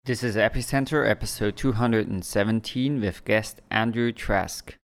This is Epicenter, episode 217, with guest Andrew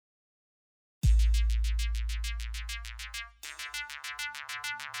Trask.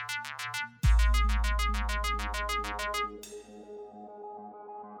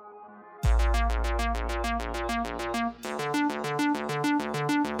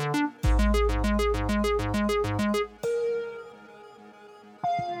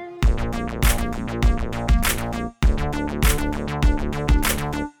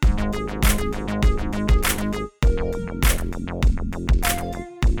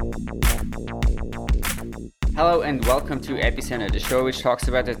 Hello and welcome to Epicenter, the show which talks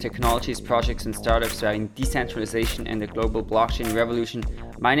about the technologies, projects and startups driving decentralization and the global blockchain revolution.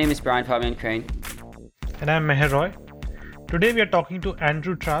 My name is Brian Fabian Crane. And I'm Meher Roy. Today we are talking to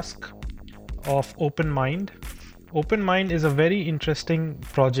Andrew Trask of OpenMind. OpenMind is a very interesting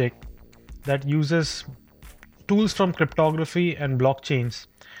project that uses tools from cryptography and blockchains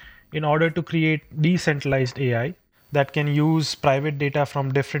in order to create decentralized AI that can use private data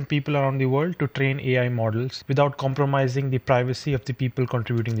from different people around the world to train AI models without compromising the privacy of the people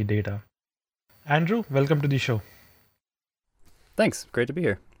contributing the data. Andrew, welcome to the show. Thanks. Great to be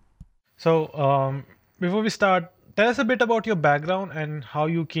here. So before we start, tell us a bit about your background and how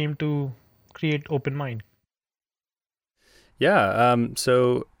you came to create OpenMind.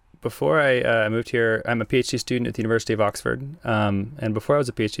 So before I moved here, I'm a PhD student at the University of Oxford. And before I was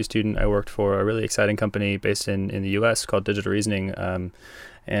a PhD student, I worked for a really exciting company based in the US called Digital Reasoning.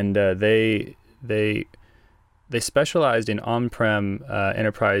 And they specialized in on-prem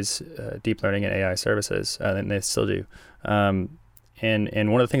enterprise deep learning and AI services, and they still do. And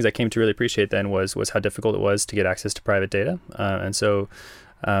one of the things I came to really appreciate then was how difficult it was to get access to private data. And so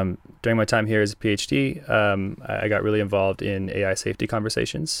during my time here as a PhD, I got really involved in AI safety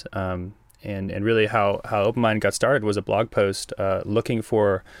conversations. And really how OpenMind got started was a blog post looking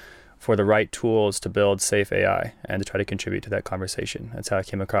for the right tools to build safe AI and to try to contribute to that conversation. That's how I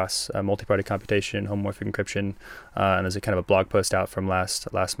came across multi-party computation, homomorphic encryption, and there's a kind of a blog post out from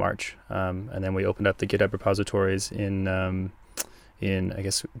last March. And then we opened up the GitHub repositories in I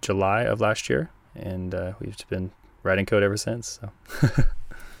guess July of last year, and we've just been writing code ever since.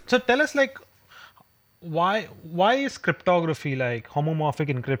 So tell us, why is cryptography like homomorphic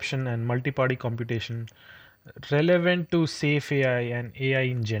encryption and multi-party computation relevant to safe AI and AI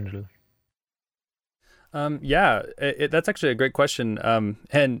in general? That's actually a great question.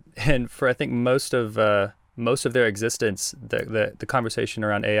 And for I think most of their existence, the conversation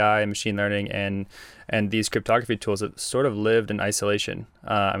around AI and machine learning and these cryptography tools have sort of lived in isolation.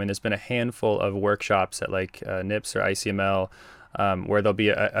 There's been a handful of workshops at NIPS or ICML where there'll be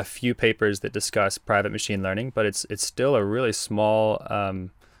a few papers that discuss private machine learning, but it's still a really small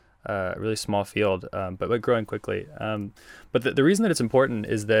field, but growing quickly. But the reason that it's important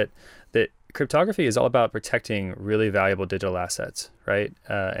is that cryptography is all about protecting really valuable digital assets, right?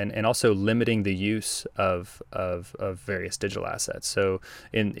 And also limiting the use of various digital assets. So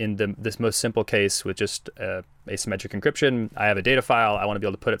in this most simple case with just asymmetric encryption, I have a data file, I want to be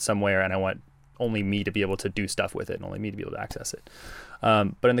able to put it somewhere, and I want only me to be able to do stuff with it and only me to be able to access it.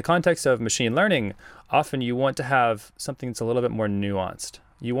 But in the context of machine learning, often you want to have something that's a little bit more nuanced.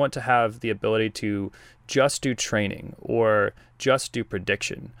 You want to have the ability to just do training or just do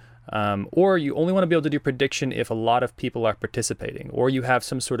prediction. Or you only want to be able to do prediction if a lot of people are participating, or you have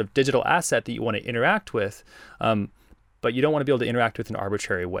some sort of digital asset that you want to interact with, but you don't want to be able to interact with in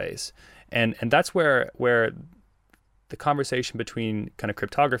arbitrary ways. And that's where the conversation between kind of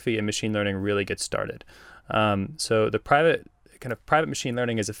cryptography and machine learning really gets started. So the private machine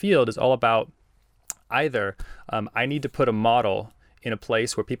learning as a field is all about either I need to put a model in a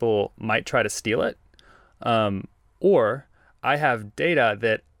place where people might try to steal it, or I have data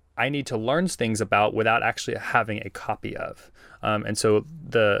that I need to learn things about without actually having a copy of. And so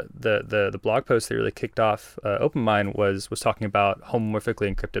the blog post that really kicked off OpenMind was talking about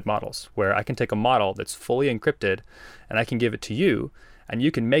homomorphically encrypted models, where I can take a model that's fully encrypted and I can give it to you, and you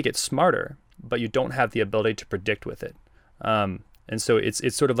can make it smarter, but you don't have the ability to predict with it. And so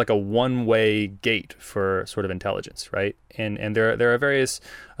it's sort of like a one-way gate for sort of intelligence, right? And there are various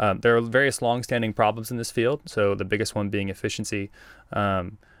long-standing problems in this field. So the biggest one being efficiency. But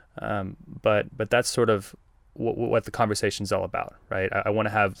that's sort of what the conversation is all about, right? I want to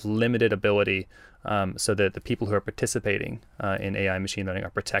have limited ability so that the people who are participating in AI and machine learning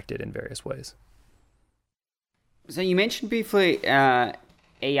are protected in various ways. So you mentioned briefly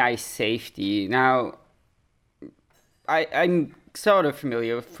AI safety. Now, I'm sort of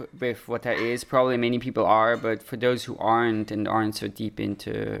familiar with what that is. Probably many people are, but for those who aren't and aren't so deep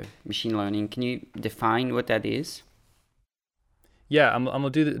into machine learning, can you define what that is? Yeah, I'm gonna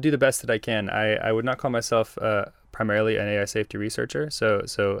do the best that I can. I would not call myself primarily an AI safety researcher. So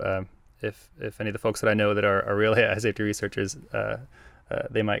if any of the folks that I know that are real AI safety researchers,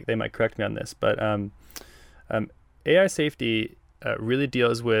 they might correct me on this. But AI safety really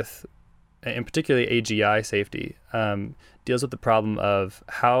deals with, and particularly AGI safety, deals with the problem of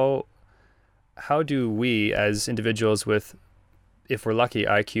how do we as individuals with, if we're lucky,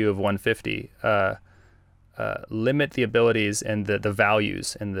 IQ of 150, limit the abilities and the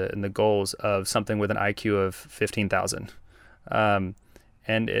values and the goals of something with an IQ of 15,000. And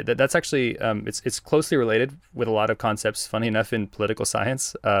that's actually, it's closely related with a lot of concepts, funny enough, in political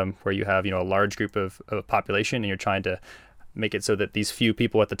science, where you have, a large group of population, and you're trying to make it so that these few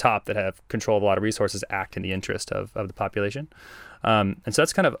people at the top that have control of a lot of resources act in the interest of the population. And so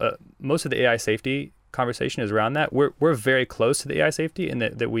that's kind of most of the AI safety conversation is around that. We're very close to the AI safety in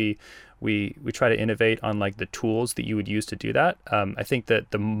that we try to innovate on like the tools that you would use to do that. I think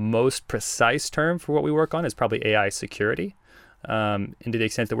that the most precise term for what we work on is probably AI security. And to the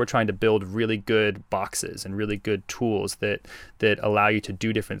extent that we're trying to build really good boxes and really good tools that allow you to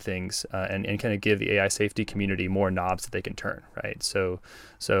do different things, and kind of give the AI safety community more knobs that they can turn, right? So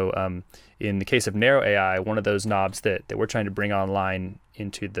in the case of narrow AI, one of those knobs that we're trying to bring online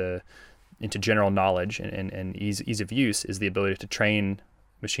into general knowledge and ease of use is the ability to train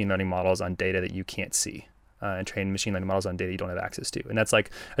machine learning models on data that you can't see. And train machine learning models on data you don't have access to. And that's a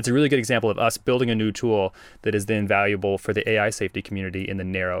really good example of us building a new tool that is then valuable for the AI safety community in the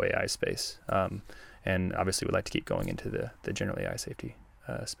narrow AI space. And obviously we'd like to keep going into the general AI safety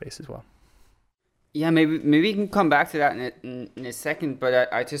space as well. Yeah, maybe we can come back to that in a second,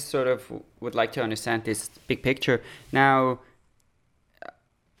 but I just sort of would like to understand this big picture. Now,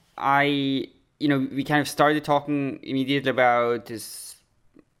 we kind of started talking immediately about this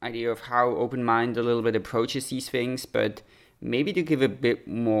idea of how OpenMind a little bit approaches these things, but maybe to give a bit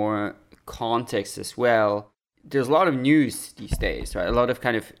more context as well, there's a lot of news these days, right? A lot of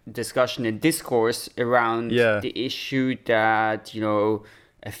kind of discussion and discourse around the issue that,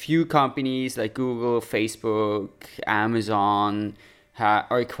 a few companies like Google, Facebook, Amazon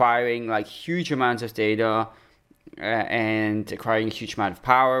are acquiring like huge amounts of data and acquiring a huge amount of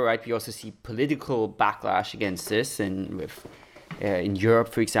power, right? We also see political backlash against this, and with in Europe,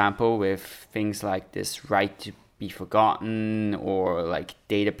 for example, with things like this right to be forgotten or like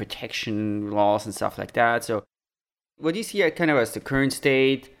data protection laws and stuff like that. So what do you see kind of as the current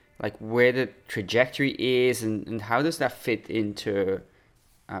state, like where the trajectory is, and how does that fit into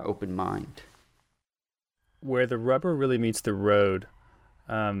OpenMind? Where the rubber really meets the road,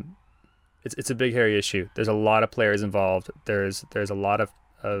 it's a big, hairy issue. There's a lot of players involved. There's a lot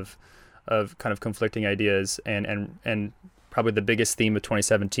of kind of conflicting ideas, and probably the biggest theme of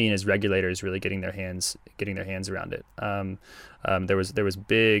 2017 is regulators really getting their hands around it. There was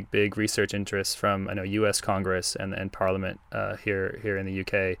big research interest from, I know, U.S. Congress and Parliament here in the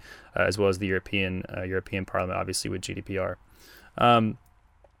UK, as well as the European Parliament, obviously with GDPR.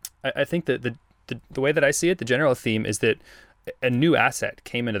 I think that the way that I see it, the general theme is that a new asset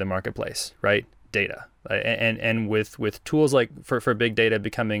came into the marketplace, right? Data. And with tools like for big data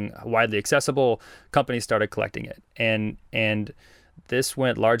becoming widely accessible, companies started collecting it, and this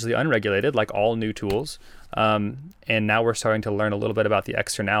went largely unregulated, like all new tools. And now we're starting to learn a little bit about the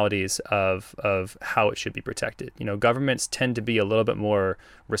externalities of how it should be protected. Governments tend to be a little bit more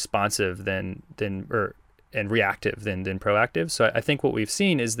responsive and reactive than proactive. So I think what we've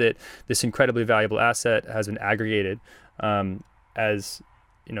seen is that this incredibly valuable asset has been aggregated, as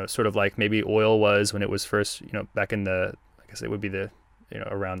sort of like maybe oil was when it was first, back in I guess it would be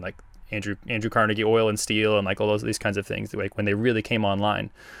around like Andrew Carnegie Oil and Steel and like all these kinds of things, like when they really came online.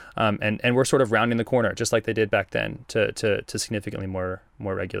 And we're sort of rounding the corner, just like they did back then, to significantly more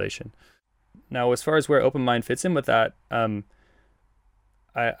regulation. Now, as far as where OpenMind fits in with that,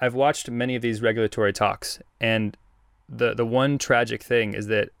 I've watched many of these regulatory talks, and the one tragic thing is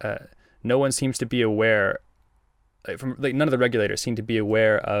that no one seems to be aware. None of the regulators seem to be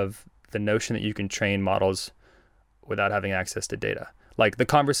aware of the notion that you can train models without having access to data. Like, the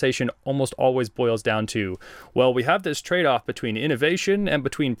conversation almost always boils down to, well, we have this trade-off between innovation and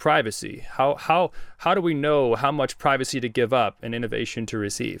between privacy. How do we know how much privacy to give up and innovation to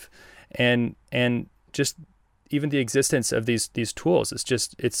receive? And just even the existence of these tools,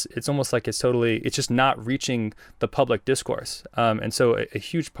 it's almost like it's just not reaching the public discourse. And so a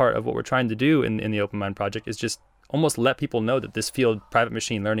huge part of what we're trying to do in the OpenMind project is just almost let people know that this field, private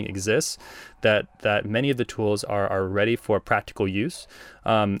machine learning, exists, that many of the tools are ready for practical use,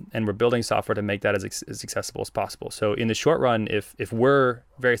 and we're building software to make that as accessible as possible. So in the short run, if we're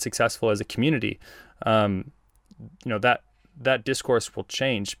very successful as a community, that discourse will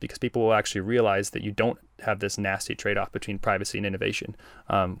change because people will actually realize that you don't have this nasty trade-off between privacy and innovation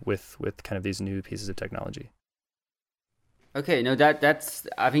with kind of these new pieces of technology. Okay, no, that's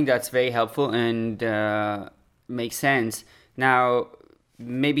I think that's very helpful and makes sense. Now,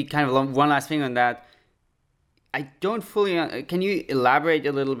 maybe kind of one last thing on that. I don't fully. Can you elaborate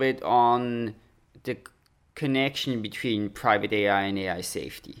a little bit on the connection between private AI and AI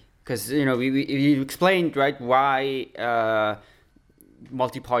safety? Because we explained, right, why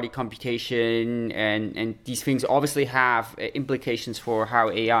multi-party computation and these things obviously have implications for how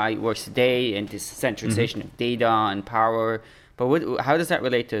AI works today and this centralization of data and power. But how does that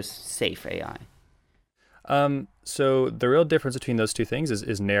relate to safe AI? So the real difference between those two things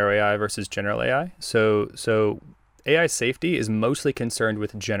is narrow AI versus general AI. So AI safety is mostly concerned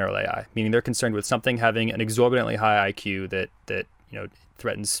with general AI, meaning they're concerned with something having an exorbitantly high IQ that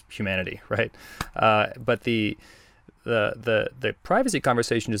threatens humanity, right? But the privacy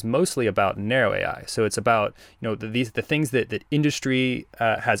conversation is mostly about narrow AI. So it's about the things that industry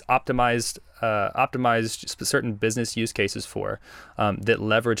has optimized certain business use cases for that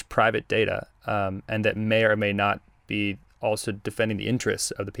leverage private data and that may or may not be also defending the interests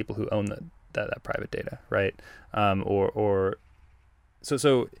of the people who own that private data, right?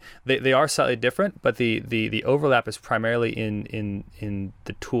 So they are slightly different, but the overlap is primarily in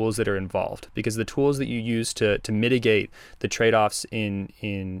the tools that are involved, because the tools that you use to mitigate the trade-offs in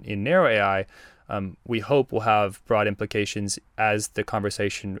narrow AI, we hope will have broad implications as the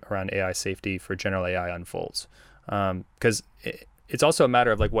conversation around AI safety for general AI unfolds. Because it's also a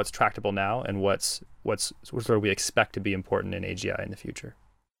matter of like what's tractable now and what's sort of we expect to be important in AGI in the future.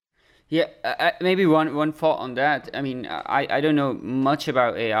 Yeah, maybe one thought on that. I mean, I don't know much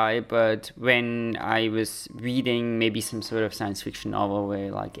about AI, but when I was reading maybe some sort of science fiction novel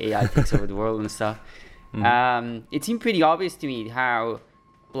where like AI takes over the world and stuff, it seemed pretty obvious to me how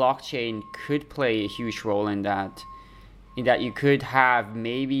blockchain could play a huge role in that you could have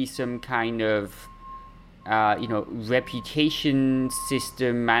maybe some kind of reputation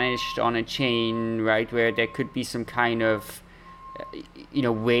system managed on a chain, right, where there could be some kind of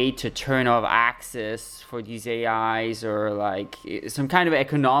way to turn off access for these AIs, or like some kind of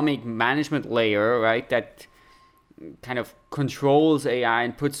economic management layer, right, that kind of controls AI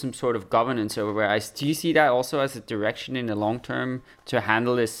and puts some sort of governance over it. Do you see that also as a direction in the long term to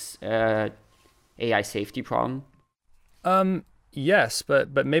handle this AI safety problem? Yes,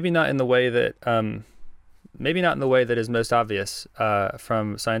 but maybe not in the way that is most obvious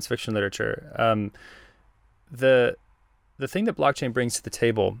from science fiction literature. The thing that blockchain brings to the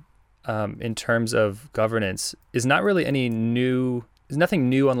table in terms of governance is not really nothing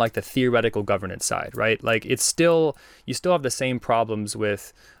new on like the theoretical governance side, right? Like you still have the same problems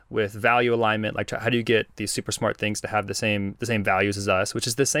with value alignment. Like how do you get these super smart things to have the same values as us, which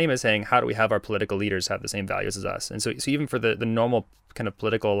is the same as saying, how do we have our political leaders have the same values as us? And so even for the normal kind of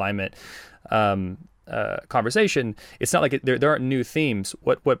political alignment conversation, it's not like there aren't new themes.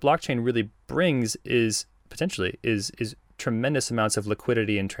 What blockchain really brings is potentially is tremendous amounts of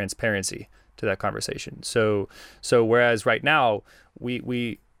liquidity and transparency to that conversation. So whereas right now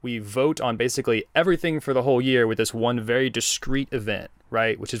we vote on basically everything for the whole year with this one very discrete event,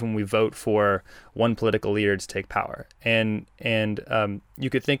 right, which is when we vote for one political leader to take power. And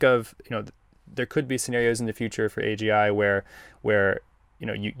you could think of there could be scenarios in the future for AGI where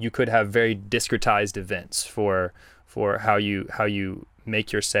you could have very discretized events for how you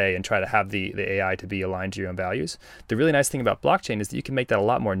make your say and try to have the AI to be aligned to your own values. The really nice thing about blockchain is that you can make that a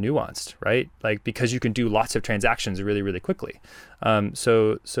lot more nuanced, right? Like because you can do lots of transactions really, really quickly.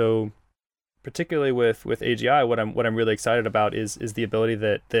 So particularly with AGI, what I'm really excited about is the ability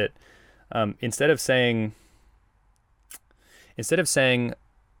that instead of saying,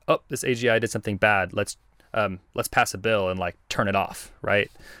 oh, this AGI did something bad, let's pass a bill and like turn it off, right?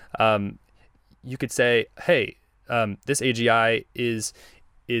 You could say, hey, this AGI is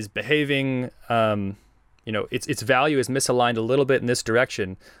behaving, its value is misaligned a little bit in this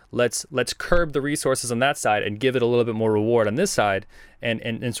direction. Let's curb the resources on that side and give it a little bit more reward on this side,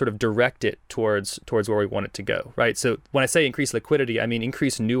 and sort of direct it towards where we want it to go, right? So when I say increase liquidity, I mean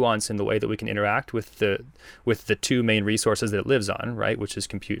increase nuance in the way that we can interact with the two main resources that it lives on, right, which is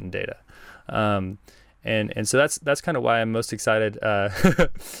compute and data. And so that's kind of why I'm most excited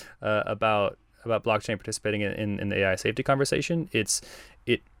about blockchain participating in the AI safety conversation. It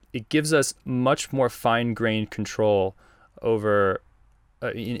gives us much more fine-grained control over,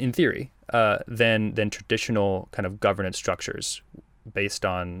 in theory, than traditional kind of governance structures based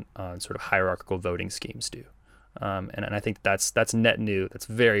on sort of hierarchical voting schemes do. And I think that's net new. That's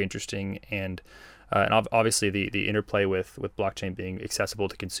very interesting, and and obviously the interplay with blockchain being accessible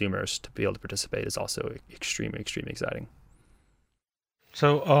to consumers to be able to participate is also extremely exciting.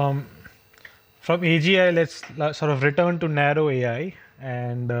 So from AGI, let's sort of return to narrow AI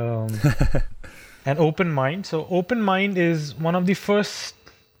and and OpenMind. So OpenMind is one of the first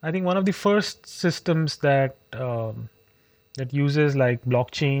systems that that uses like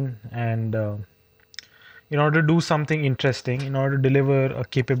blockchain and in order to do something interesting, in order to deliver a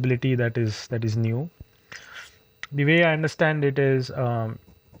capability that is new. The way I understand it is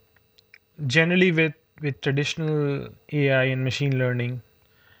generally with traditional AI and machine learning,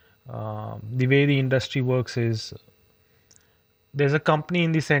 the way the industry works is there's a company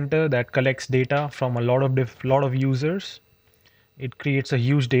in the center that collects data from a lot of users. It creates a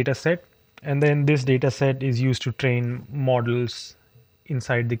huge data set, and then this data set is used to train models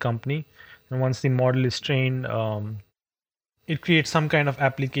inside the company. And once the model is trained, it creates some kind of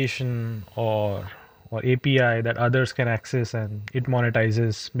application or API that others can access, and it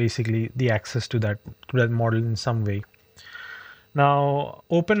monetizes basically the access to that model in some way. Now,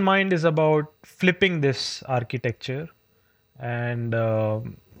 OpenMind is about flipping this architecture, and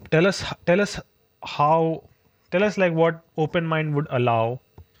tell us like what OpenMind would allow,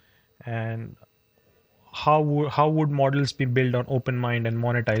 and how would models be built on OpenMind and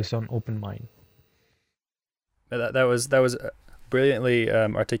monetized on OpenMind. That was a brilliantly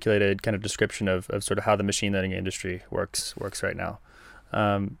articulated kind of description of sort of how the machine learning industry works right now,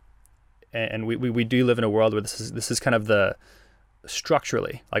 and we do live in a world where this is kind of the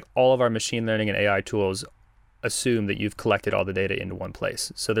structurally, like all of our machine learning and AI tools assume that you've collected all the data into one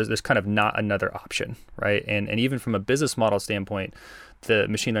place. So there's kind of not another option, right? And even from a business model standpoint, the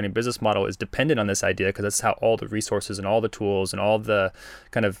machine learning business model is dependent on this idea because that's how all the resources and all the tools and all the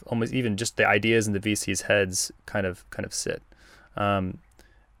kind of almost even just the ideas in the VC's heads kind of sit.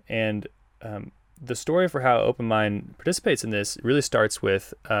 The story for how OpenMind participates in this really starts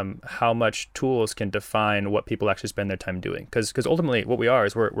with how much tools can define what people actually spend their time doing. Because ultimately what we are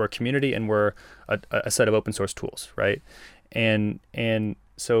is we're a community and we're a set of open source tools, right? And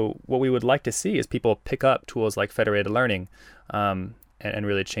so what we would like to see is people pick up tools like federated learning and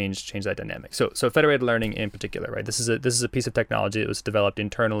really change that dynamic. So federated learning in particular, right? This is a piece of technology that was developed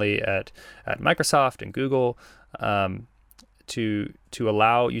internally at Microsoft and Google to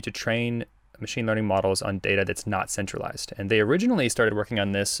allow you to train machine learning models on data that's not centralized. And they originally started working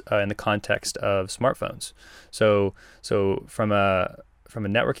on this in the context of smartphones. So from a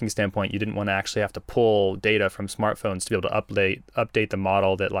networking standpoint, you didn't want to actually have to pull data from smartphones to be able to update the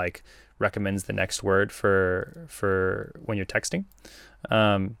model that like recommends the next word for when you're texting.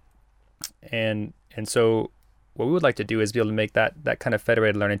 And so what we would like to do is be able to make that kind of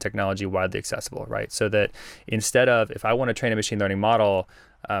federated learning technology widely accessible, right? So that instead of, if I want to train a machine learning model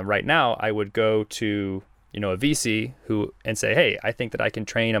right now, I would go to a VC and say, hey, I think that I can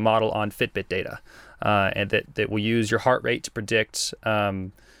train a model on Fitbit data, and that will use your heart rate to predict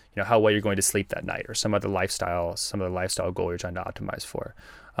how well you're going to sleep that night, or some other lifestyle goal you're trying to optimize for.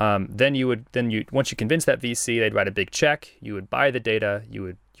 Then once you convince that VC, they'd write a big check. You would buy the data. You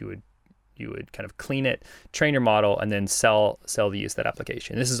would kind of clean it, train your model, and then sell the use of that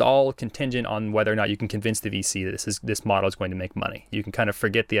application. This is all contingent on whether or not you can convince the VC that this model is going to make money. You can kind of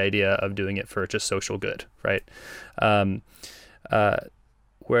forget the idea of doing it for just social good, right?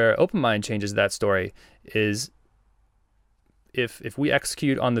 Where OpenMind changes that story is if we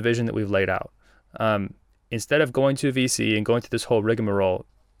execute on the vision that we've laid out, instead of going to a VC and going through this whole rigmarole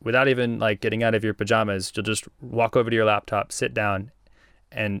without even like getting out of your pajamas, you'll just walk over to your laptop, sit down,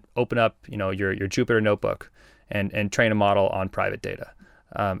 and open up, your Jupyter notebook and train a model on private data.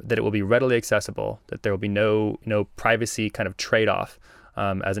 That it will be readily accessible, that there will be no privacy kind of trade-off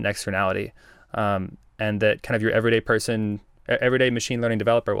as an externality, and that kind of your everyday machine learning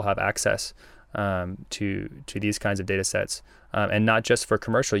developer will have access to these kinds of data sets, and not just for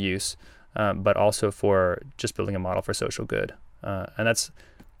commercial use, but also for just building a model for social good. And that's,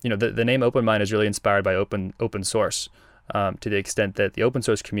 the name OpenMind is really inspired by open source. To the extent that the open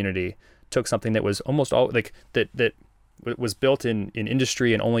source community took something that was almost all like that was built in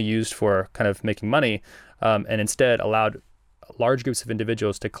industry and only used for kind of making money, and instead allowed large groups of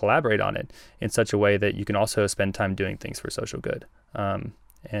individuals to collaborate on it in such a way that you can also spend time doing things for social good.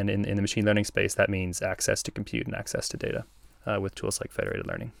 And in the machine learning space, that means access to compute and access to data with tools like federated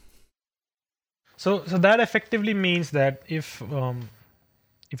learning. So that effectively means that if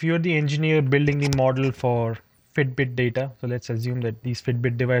you're the engineer building the model for Fitbit data, so let's assume that these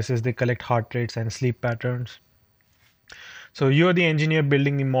Fitbit devices, they collect heart rates and sleep patterns. So you're the engineer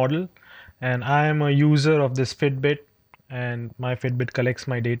building the model, and I am a user of this Fitbit, and my Fitbit collects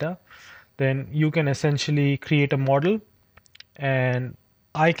my data. then you can essentially create a model, and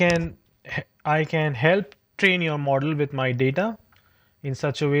I can help train your model with my data in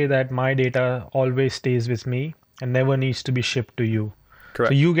such a way that my data always stays with me and never needs to be shipped to you.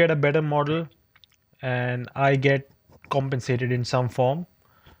 Correct. So you get a better model, and I get compensated in some form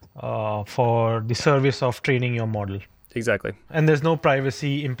for the service of training your model. Exactly. And there's no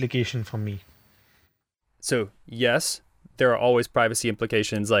privacy implication for me. So yes, there are always privacy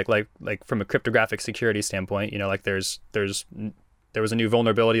implications, like from a cryptographic security standpoint. Like there was a new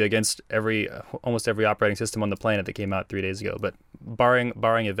vulnerability against almost every operating system on the planet that came out 3 days ago. But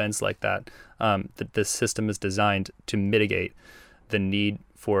barring events like that, the system is designed to mitigate the need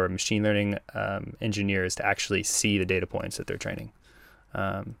for machine learning engineers to actually see the data points that they're training,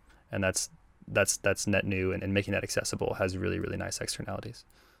 and that's net new, and making that accessible has really, really nice externalities.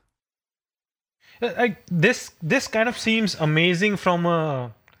 This kind of seems amazing from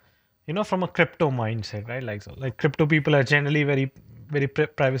a crypto mindset, right? Like crypto people are generally very, very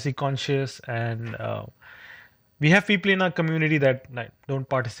privacy conscious, and we have people in our community that don't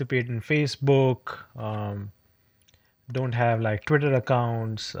participate in Facebook, don't have like Twitter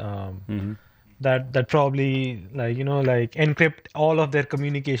accounts, that probably encrypt all of their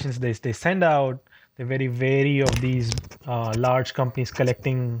communications they send out. They're very wary of these large companies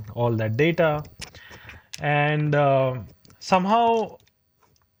collecting all that data, and somehow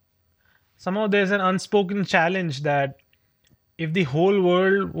there's an unspoken challenge that if the whole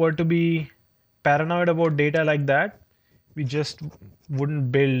world were to be paranoid about data like that, we just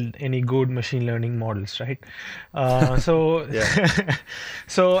wouldn't build any good machine learning models, right? So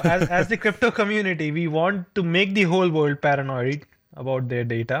as the crypto community, we want to make the whole world paranoid about their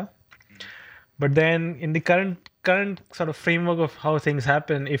data. But then in the current sort of framework of how things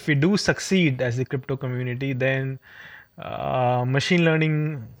happen, if we do succeed as the crypto community, then machine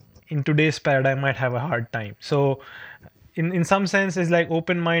learning in today's paradigm might have a hard time. So in some sense, it's like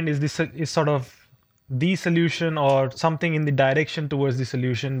OpenMind is sort of the solution, or something in the direction towards the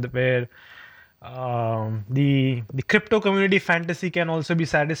solution, where the crypto community fantasy can also be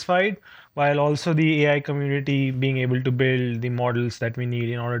satisfied, while also the AI community being able to build the models that we need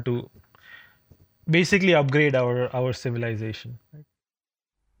in order to basically upgrade our civilization.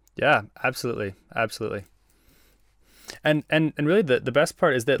 Yeah, absolutely. And really the best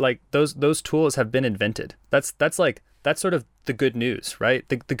part is that like those tools have been invented. That's sort of the good news, right?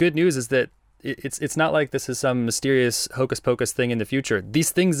 The good news is that it's not like this is some mysterious hocus pocus thing in the future. These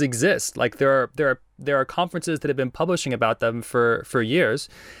things exist. Like there are conferences that have been publishing about them for years,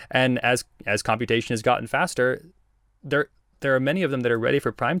 and as computation has gotten faster, there are many of them that are ready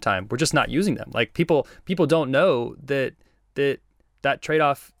for prime time. We're just not using them. Like people don't know that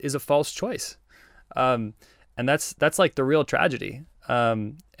trade-off is a false choice, and that's like the real tragedy.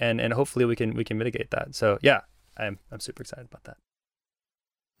 And hopefully we can mitigate that. So yeah, I'm super excited about that.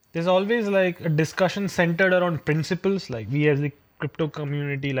 There's always like a discussion centered around principles. Like we as the crypto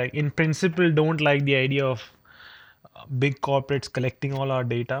community, like in principle, don't like the idea of big corporates collecting all our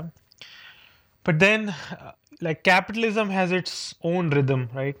data. But then like capitalism has its own rhythm,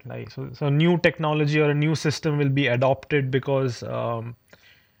 right? Like so new technology or a new system will be adopted because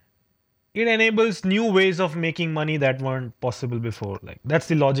it enables new ways of making money that weren't possible before. Like that's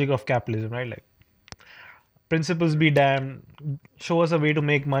the logic of capitalism, right? Like principles be damned, show us a way to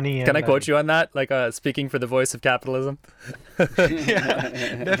make money. Can I quote you on that? Like speaking for the voice of capitalism?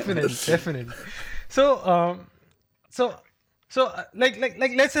 Yeah, definitely. So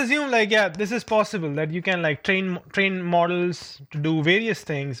let's assume this is possible, that you can like train models to do various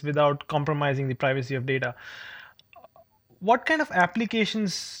things without compromising the privacy of data. What kind of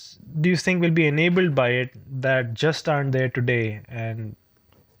applications do you think will be enabled by it that just aren't there today, and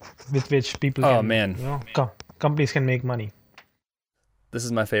with which people companies can make money? This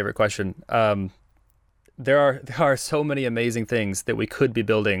is my favorite question. There are so many amazing things that we could be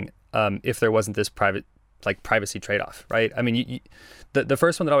building if there wasn't this privacy trade-off, right? I mean, the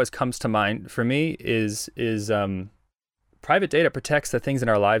first one that always comes to mind for me is private data protects the things in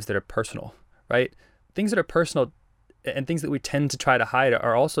our lives that are personal, right? Things that are personal and things that we tend to try to hide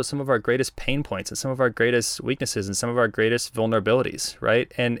are also some of our greatest pain points and some of our greatest weaknesses and some of our greatest vulnerabilities,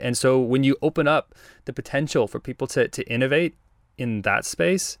 right? And so when you open up the potential for people to innovate in that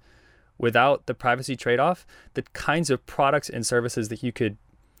space without the privacy trade-off, the kinds of products and services that you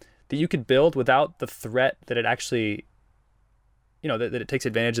could build without the threat that it actually, that it takes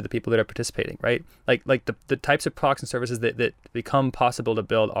advantage of the people that are participating, right? Like the types of products and services that become possible to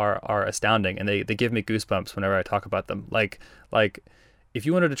build are astounding, and they give me goosebumps whenever I talk about them. Like if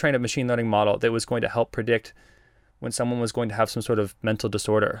you wanted to train a machine learning model that was going to help predict when someone was going to have some sort of mental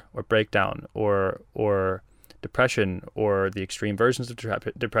disorder or breakdown or depression or the extreme versions of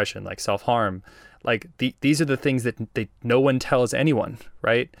depression, like self-harm. Like these are the things that no one tells anyone,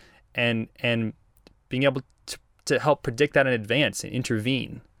 right? And being able to help predict that in advance and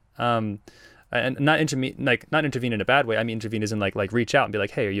intervene. And not intervene in a bad way. I mean, intervene as in like reach out and be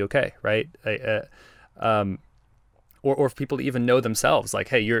like, hey, are you okay? Right? Or if people even know themselves, like,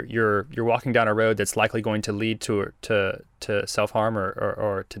 hey, you're walking down a road that's likely going to lead to self-harm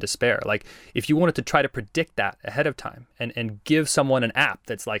or to despair. Like, if you wanted to try to predict that ahead of time and give someone an app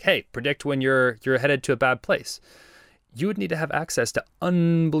that's like, hey, predict when you're headed to a bad place, you would need to have access to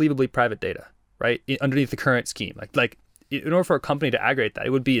unbelievably private data, right? Underneath the current scheme. Like in order for a company to aggregate that,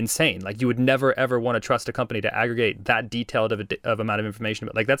 it would be insane. Like, you would never ever want to trust a company to aggregate that detailed of amount of information.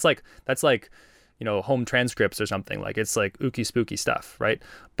 But like that's like home transcripts or something. Like, it's like ooky spooky stuff, right?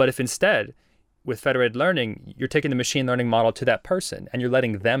 But if instead, with federated learning, you're taking the machine learning model to that person and you're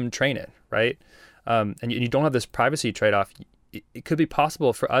letting them train it, right? And you don't have this privacy trade-off. It could be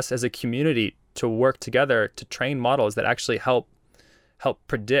possible for us as a community to work together to train models that actually help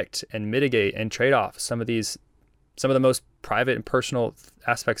predict and mitigate and trade off some of the most private and personal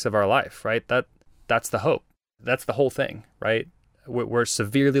aspects of our life, right? That's the hope. That's the whole thing, right? We're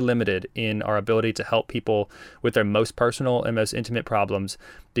severely limited in our ability to help people with their most personal and most intimate problems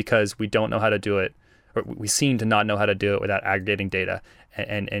because we don't know how to do it, or we seem to not know how to do it without aggregating data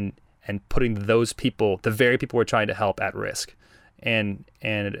and putting those people, the very people we're trying to help, at risk. And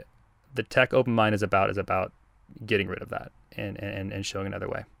the tech Open Mind is about getting rid of that and showing another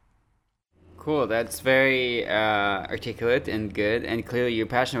way. Cool. That's very articulate and good, and clearly you're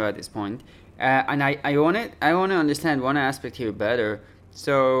passionate about this point. And I want to understand one aspect here better.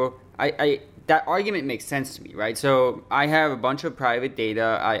 So I that argument makes sense to me, right? So I have a bunch of private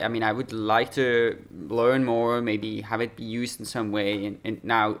data. I mean, I would like to learn more, maybe have it be used in some way. And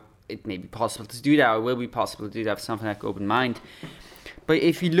now it may be possible to do that, or will be possible to do that with something like Open Mind. But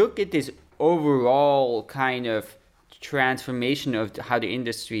if you look at this overall kind of transformation of how the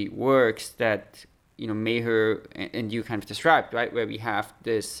industry works that Meher and you kind of described, right, where we have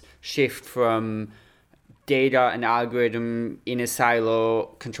this shift from data and algorithm in a silo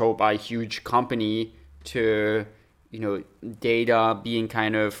controlled by a huge company to data being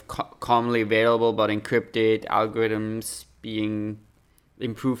kind of commonly available but encrypted, algorithms being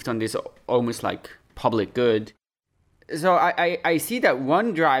improved on this almost like public good. So I see that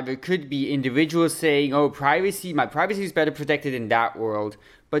one driver could be individuals saying, oh, my privacy is better protected in that world.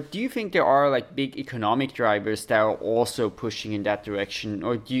 But do you think there are like big economic drivers that are also pushing in that direction?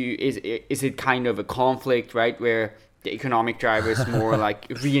 Or is it kind of a conflict, right, where the economic driver is more like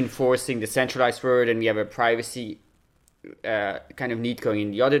reinforcing the centralized world and we have a privacy kind of need going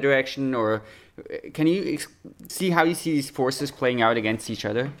in the other direction? Or can you see how you see these forces playing out against each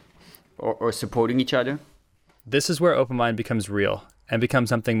other or supporting each other? This is where Open Mind becomes real and becomes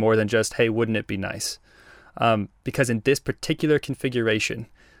something more than just, hey, wouldn't it be nice? Because in this particular configuration,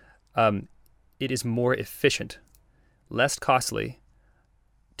 it is more efficient, less costly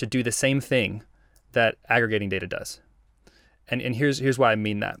to do the same thing that aggregating data does. And here's why I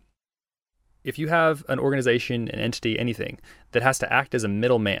mean that. If you have an organization, an entity, anything that has to act as a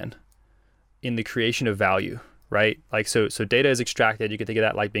middleman in the creation of value, right? Like, so data is extracted. You can think of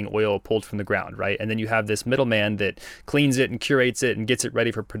that like being oil pulled from the ground, right? And then you have this middleman that cleans it and curates it and gets it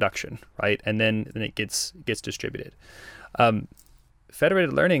ready for production, right? And then it gets distributed.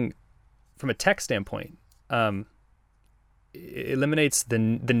 Federated learning, from a tech standpoint, it eliminates the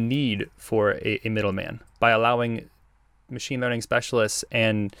need for a middleman by allowing machine learning specialists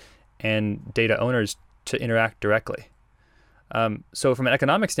and data owners to interact directly. So from an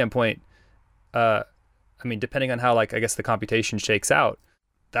economic standpoint, I mean, depending on how, like, I guess the computation shakes out,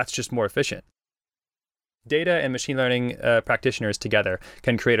 that's just more efficient. Data and machine learning practitioners together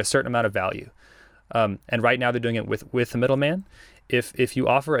can create a certain amount of value. And right now they're doing it with the middleman. If you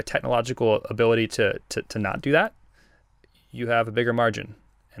offer a technological ability to not do that, you have a bigger margin.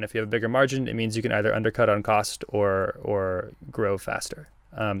 And if you have a bigger margin, it means you can either undercut on cost or grow faster.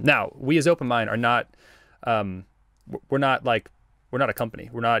 Now, we as Open Mind are not, we're not a company.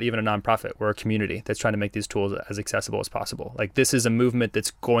 We're not even a nonprofit. We're a community that's trying to make these tools as accessible as possible. Like, this is a movement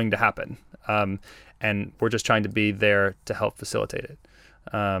that's going to happen. And we're just trying to be there to help facilitate it.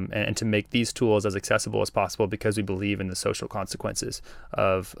 And to make these tools as accessible as possible because we believe in the social consequences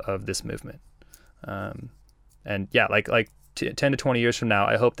of this movement. And yeah, like 10 to 20 years from now,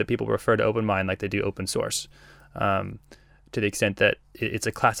 I hope that people refer to Open Mind like they do open source, to the extent that it's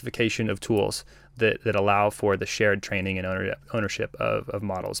a classification of tools that allow for the shared training and ownership of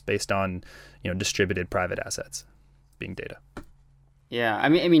models based on distributed private assets. being data. Yeah, I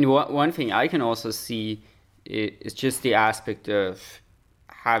mean, one thing I can also see is just the aspect of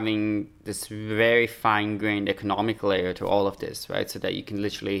having this very fine-grained economic layer to all of this, right? So that you can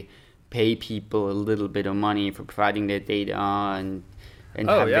literally pay people a little bit of money for providing their data and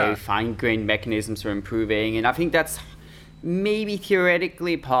have very fine-grained mechanisms for improving. And I think that's maybe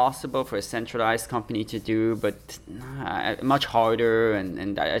theoretically possible for a centralized company to do, but much harder.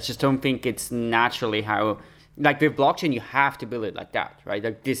 And I just don't think it's naturally how, like with blockchain, you have to build it like that, right?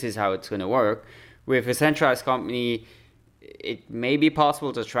 Like this is how it's going to work. With a centralized company, it may be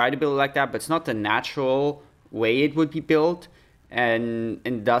possible to try to build it like that, but it's not the natural way it would be built. And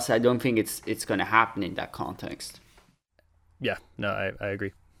thus, I don't think it's going to happen in that context. Yeah, no, I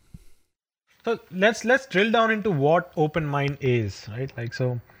agree. So let's drill down into what OpenMind is, right? Like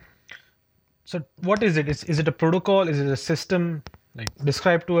so what is it? Is it a protocol? Is it a system? Like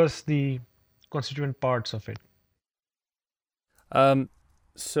describe to us the constituent parts of it.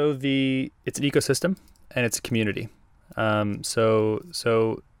 So it's an ecosystem and it's a community. I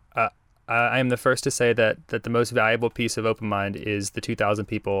am the first to say that the most valuable piece of OpenMind is the 2,000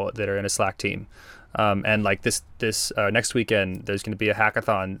 people that are in a Slack team. And like this next weekend, there's going to be a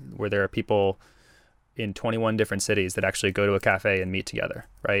hackathon where there are people in 21 different cities that actually go to a cafe and meet together,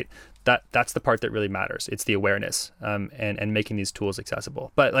 right? That's the part that really matters. It's the awareness and making these tools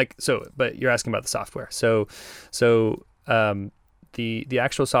accessible. But you're asking about the software. The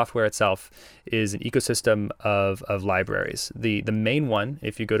actual software itself is an ecosystem of libraries. The main one,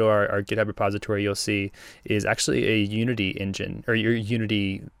 if you go to our GitHub repository, you'll see is actually a Unity engine or your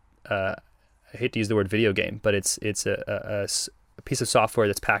Unity. I hate to use the word video game, but it's a piece of software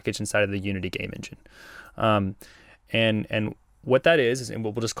that's packaged inside of the Unity game engine. And what that is, and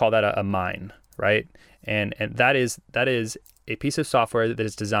we'll just call that a mine, right? And that is a piece of software that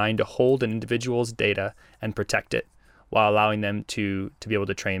is designed to hold an individual's data and protect it, while allowing them to be able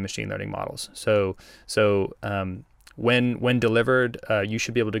to train machine learning models. So when delivered, you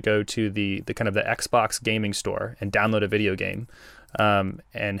should be able to go to the kind of the Xbox gaming store and download a video game,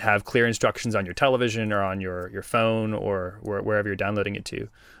 and have clear instructions on your television or on your phone or wherever you're downloading it to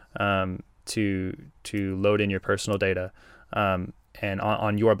load in your personal data, and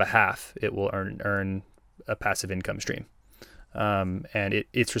on your behalf, it will earn a passive income stream. And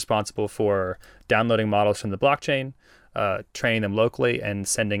it's responsible for downloading models from the blockchain, training them locally, and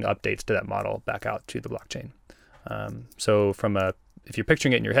sending updates to that model back out to the blockchain. So if you're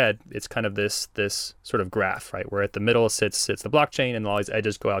picturing it in your head, it's kind of this sort of graph, right? Where at the middle sits the blockchain, and all these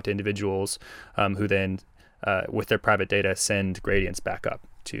edges go out to individuals, who then, with their private data, send gradients back up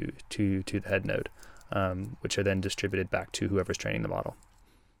to the head node, which are then distributed back to whoever's training the model.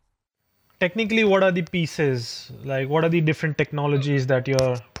 Technically, what are the pieces? Like, what are the different technologies that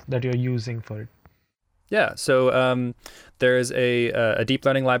you're using for it? Yeah, so there's a deep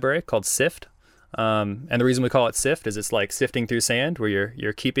learning library called SIFT, and the reason we call it SIFT is it's like sifting through sand, where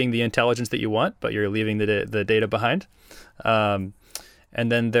you're keeping the intelligence that you want, but you're leaving the data behind. And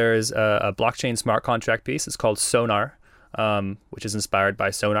then there's a blockchain smart contract piece. It's called Sonar, which is inspired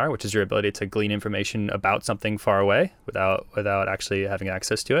by sonar, which is your ability to glean information about something far away without actually having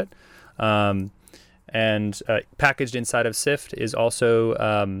access to it. And packaged inside of SIFT is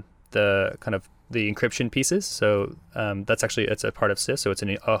also the kind of the encryption pieces. So it's a part of SIFT. So it's a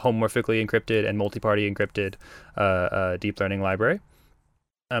homomorphically encrypted and multi-party encrypted deep learning library.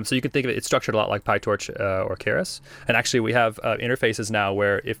 So you can think of it's structured a lot like PyTorch or Keras. And actually we have interfaces now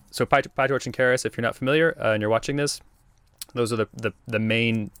where PyTorch and Keras, if you're not familiar and you're watching this, those are the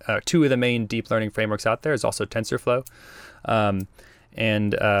main two of the main deep learning frameworks out there. Is also TensorFlow. The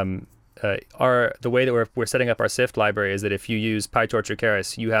way that we're setting up our SIFT library is that if you use PyTorch or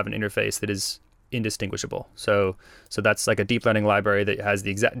Keras, you have an interface that is indistinguishable. So that's like a deep learning library that has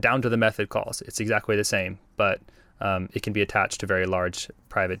the exact down to the method calls. It's exactly the same, but it can be attached to very large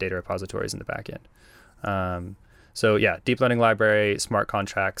private data repositories in the backend. So yeah, deep learning library, smart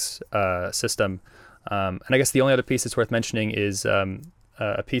contracts system, and I guess the only other piece that's worth mentioning is a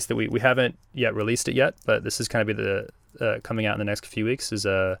piece that we haven't yet released it yet, but this is kind of be the coming out in the next few weeks is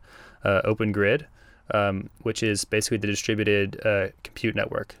Open Grid, which is basically the distributed compute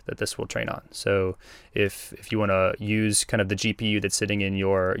network that this will train on. So if you want to use kind of the GPU that's sitting in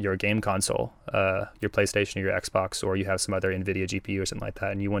your game console, your PlayStation or your Xbox, or you have some other NVIDIA GPU or something like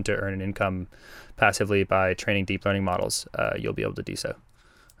that, and you want to earn an income passively by training deep learning models, you'll be able to do so.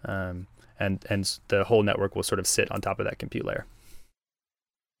 And the whole network will sort of sit on top of that compute layer.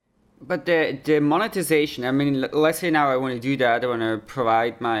 But the monetization, I mean, let's say now I want to do that. I want to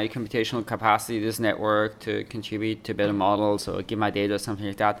provide my computational capacity to this network to contribute to better models or give my data or something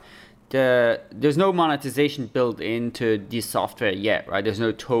like that. there's no monetization built into this software yet, right? There's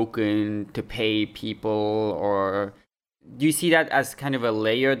no token to pay people, or do you see that as kind of a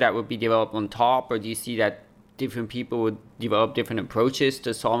layer that would be developed on top, or do you see that different people would develop different approaches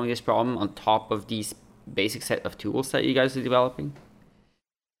to solving this problem on top of these basic set of tools that you guys are developing?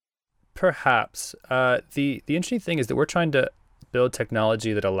 Perhaps. The interesting thing is that we're trying to build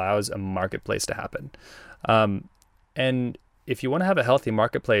technology that allows a marketplace to happen. And if you want to have a healthy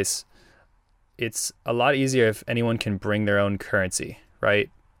marketplace, it's a lot easier if anyone can bring their own currency, right?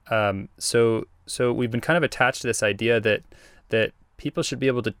 So we've been kind of attached to this idea that people should be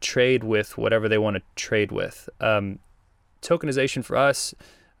able to trade with whatever they want to trade with. Tokenization for us,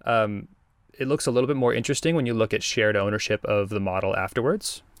 it looks a little bit more interesting when you look at shared ownership of the model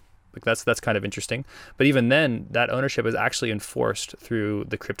afterwards. Like that's kind of interesting. But even then, that ownership is actually enforced through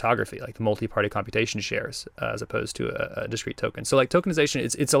the cryptography, like the multi-party computation shares, as opposed to a discrete token. So like tokenization,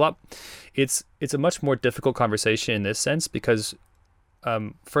 it's a much more difficult conversation in this sense because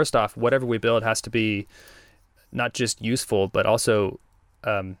first off, whatever we build has to be not just useful, but also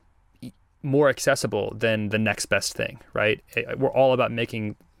more accessible than the next best thing, right? We're all about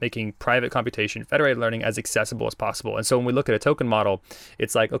making private computation, federated learning as accessible as possible. And so when we look at a token model,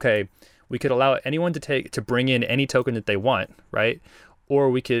 it's like, okay, we could allow anyone to bring in any token that they want, right? Or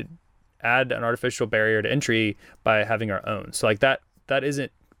we could add an artificial barrier to entry by having our own. So like that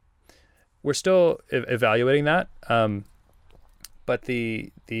isn't, we're still evaluating that. But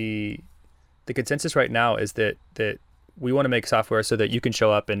the consensus right now is that we want to make software so that you can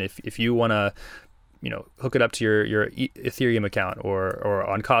show up, and if you want to, hook it up to your Ethereum account or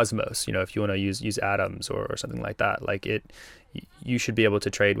on Cosmos, if you want to use Atoms or something like that, like you should be able to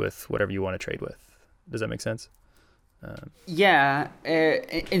trade with whatever you want to trade with. Does that make sense? Yeah.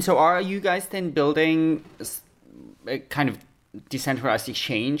 And so are you guys then building a kind of decentralized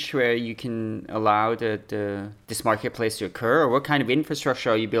exchange where you can allow this marketplace to occur, or what kind of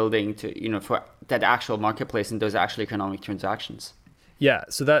infrastructure are you building to, for that actual marketplace and those actual economic transactions? Yeah.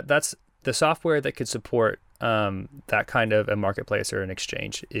 So that's the software that could support that kind of a marketplace or an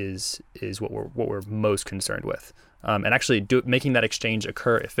exchange is what we're most concerned with. And actually making that exchange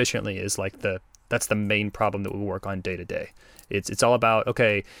occur efficiently is that's the main problem that we work on day to day. It's all about,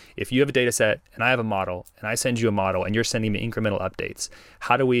 okay, if you have a data set and I have a model and I send you a model and you're sending me incremental updates,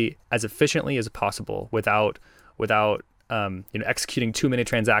 how do we, as efficiently as possible, without executing too many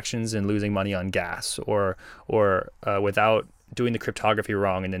transactions and losing money on gas, or without doing the cryptography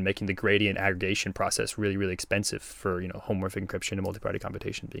wrong and then making the gradient aggregation process really, really expensive for, homomorphic encryption and multi-party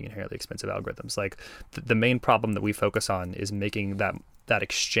computation being inherently expensive algorithms. Like the main problem that we focus on is making that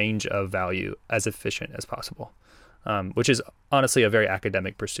exchange of value as efficient as possible, which is honestly a very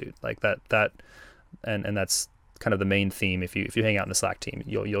academic pursuit. Like that, and that's kind of the main theme. If you hang out in the Slack team,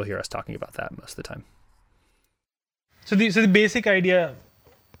 you'll hear us talking about that most of the time. So the basic idea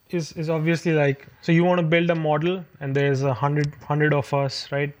is obviously like, so you want to build a model, and there's 100 of us,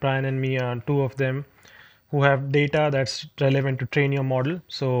 right? Brian and me are two of them who have data that's relevant to train your model.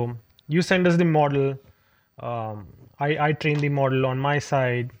 So you send us the model, I train the model on my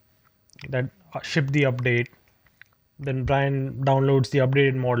side, that ship the update. Then Brian downloads the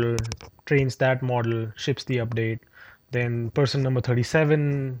updated model, trains that model, ships the update. Then person number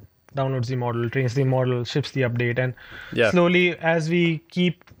 37 downloads the model, trains the model, ships the update. And slowly, as we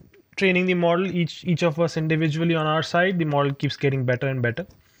keep training the model, each of us individually on our side, the model keeps getting better and better.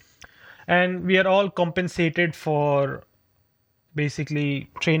 And we are all compensated for basically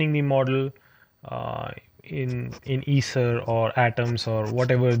training the model in Ether or Atoms or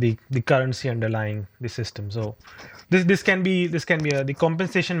whatever the currency underlying the system. So this can be the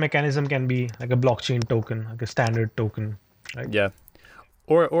compensation mechanism can be like a blockchain token, like a standard token, right? Yeah,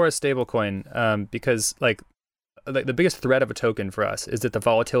 or a stable coin, because like the biggest threat of a token for us is that the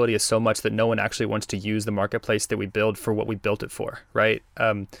volatility is so much that no one actually wants to use the marketplace that we build for what we built it for, right?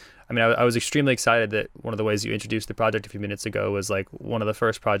 I was extremely excited that one of the ways you introduced the project a few minutes ago was like one of the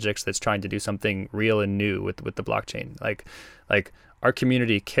first projects that's trying to do something real and new with the blockchain. Like our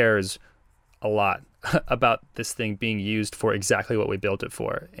community cares a lot about this thing being used for exactly what we built it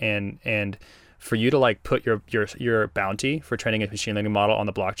for, and for you to like put your bounty for training a machine learning model on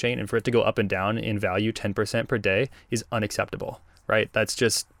the blockchain and for it to go up and down in value 10% per day is unacceptable, right? That's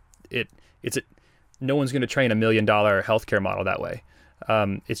just it. No one's going to train $1 million healthcare model that way.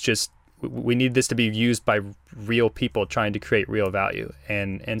 It's just we need this to be used by real people trying to create real value.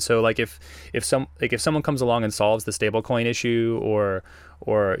 And so like if someone comes along and solves the stablecoin issue or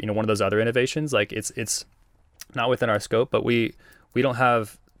one of those other innovations, like it's not within our scope, but we don't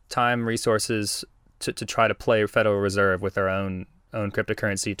have time, resources to try to play Federal Reserve with our own own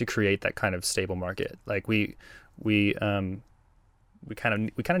cryptocurrency to create that kind of stable market. Like we kind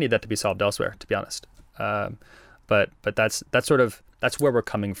of need that to be solved elsewhere, to be honest. But that's where we're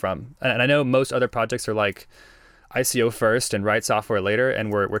coming from. And I know most other projects are like ICO first and write software later,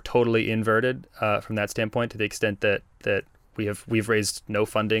 and we're totally inverted from that standpoint, to the extent that we've raised no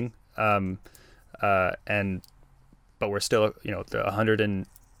funding, but we're still, the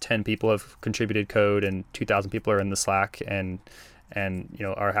 110 people have contributed code and 2,000 people are in the Slack, and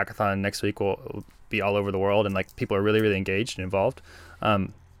our hackathon next week will be all over the world, and like people are really, really engaged and involved.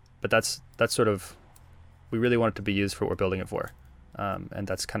 But that's sort of, we really want it to be used for what we're building it for, and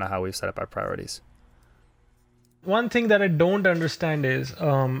that's kind of how we've set up our priorities. One thing that I don't understand is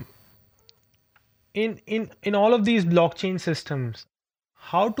in all of these blockchain systems,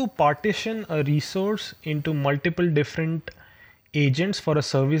 how to partition a resource into multiple different agents for a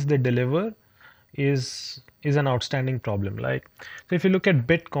service they deliver is an outstanding problem. Like, so if you look at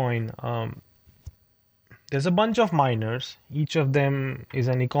Bitcoin, there's a bunch of miners. Each of them is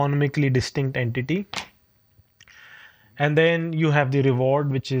an economically distinct entity. And then you have the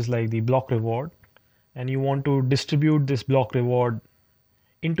reward, which is like the block reward. And you want to distribute this block reward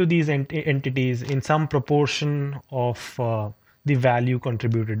into these entities in some proportion of the value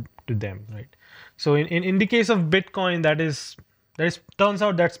contributed to them, right? So in the case of Bitcoin, that is turns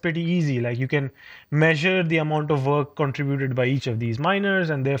out that's pretty easy. Like, you can measure the amount of work contributed by each of these miners,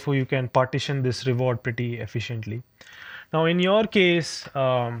 and therefore you can partition this reward pretty efficiently. Now, in your case,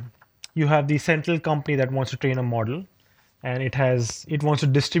 you have the central company that wants to train a model, and it wants to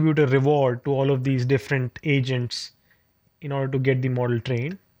distribute a reward to all of these different agents in order to get the model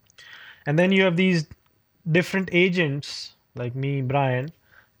trained. And then you have these different agents like me, Brian,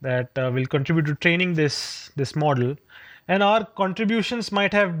 that will contribute to training this model. And our contributions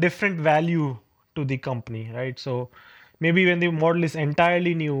might have different value to the company, right? So maybe when the model is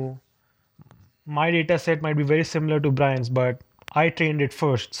entirely new, my data set might be very similar to Brian's, but I trained it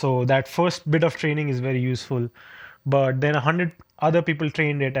first. So that first bit of training is very useful. But then 100 other people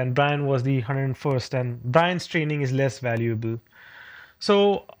trained it, and Brian was the 101st, and Brian's training is less valuable.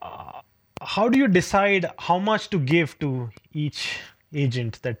 So how do you decide how much to give to each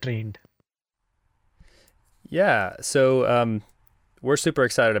agent that trained? Yeah, so we're super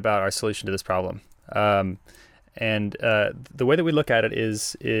excited about our solution to this problem. And the way that we look at it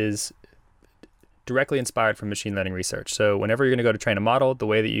is directly inspired from machine learning research. So whenever you're going to go to train a model, the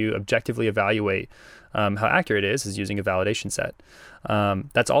way that you objectively evaluate how accurate it is using a validation set.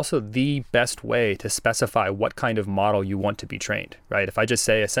 That's also the best way to specify what kind of model you want to be trained, right? If I just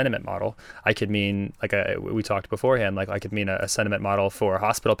say a sentiment model, I could mean, like we talked beforehand, like I could mean a sentiment model for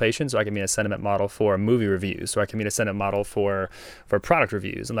hospital patients, or I could mean a sentiment model for movie reviews, or I could mean a sentiment model for product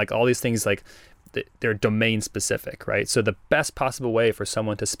reviews, and like all these things, like they're domain specific, right? So the best possible way for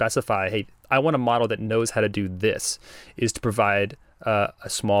someone to specify, hey, I want a model that knows how to do this, is to provide a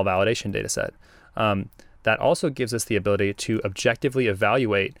small validation data set. That also gives us the ability to objectively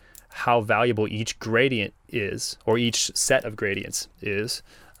evaluate how valuable each gradient is, or each set of gradients is,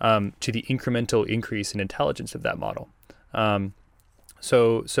 to the incremental increase in intelligence of that model.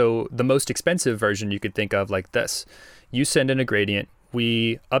 So the most expensive version you could think of like this: you send in a gradient,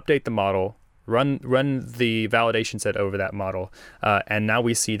 we update the model, run the validation set over that model, and now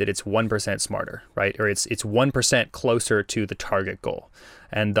we see that it's 1% smarter, right? Or it's 1% closer to the target goal,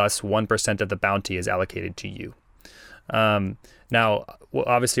 and thus 1% of the bounty is allocated to you. Now,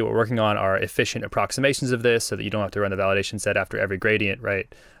 obviously, what we're working on are efficient approximations of this, so that you don't have to run the validation set after every gradient,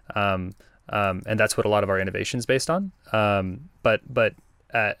 right? And that's what a lot of our innovation is based on. But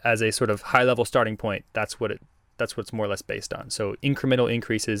as a sort of high-level starting point, that's what it's more or less based on. So incremental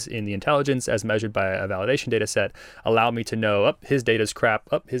increases in the intelligence as measured by a validation data set allow me to know, his data's crap,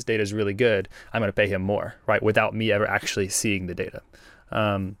 his data's really good, I'm going to pay him more, right? Without me ever actually seeing the data.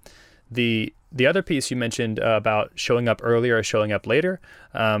 The other piece you mentioned about showing up earlier or showing up later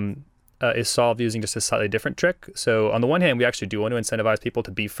is solved using just a slightly different trick. So on the one hand, we actually do want to incentivize people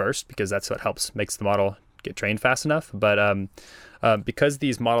to be first, because that's what makes the model get trained fast enough. But because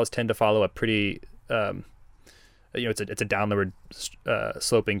these models tend to follow a pretty it's a downward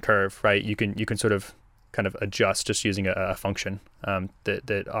sloping curve, right? You can sort of kind of adjust just using a function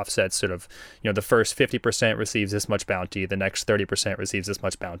that offsets sort of, the first 50% receives this much bounty, the next 30% receives this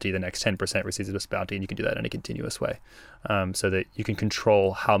much bounty, the next 10% receives this bounty, and you can do that in a continuous way, so that you can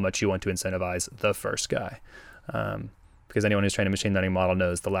control how much you want to incentivize the first guy. Because anyone who's trained a machine learning model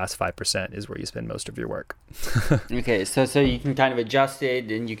knows the last 5% is where you spend most of your work. Okay, so you can kind of adjust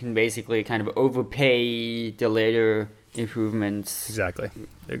it, and you can basically kind of overpay the later improvements. Exactly.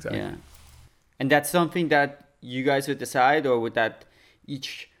 Yeah. And that's something that you guys would decide, or would that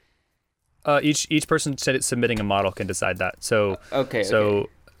each? Each person submitting a model can decide that. So Okay.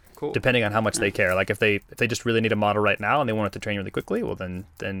 Cool. Depending on how much they care, like if they just really need a model right now and they want it to train really quickly, well then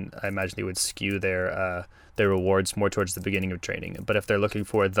I imagine they would skew their rewards more towards the beginning of training. But if they're looking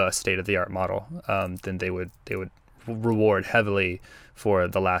for the state of the art model, then they would reward heavily for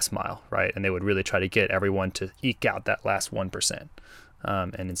the last mile, right? And they would really try to get everyone to eke out that last 1%,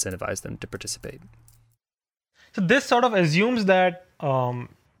 and incentivize them to participate. So this sort of assumes that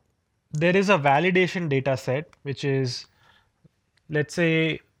there is a validation data set, which is, let's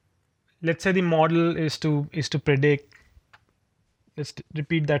say the model is to predict. Let's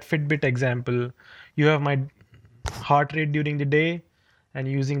repeat that Fitbit example. You have my heart rate during the day, and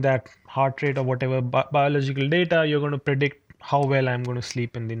using that heart rate or whatever biological data, you're going to predict how well I'm going to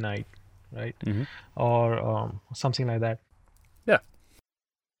sleep in the night, right? Mm-hmm. Or something like that. Yeah.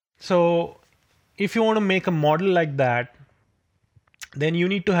 So if you want to make a model like that, then you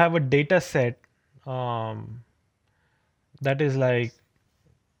need to have a data set that is like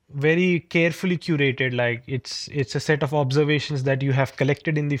very carefully curated. Like it's a set of observations that you have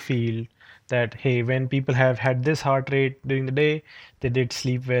collected in the field, that hey, when people have had this heart rate during the day, they did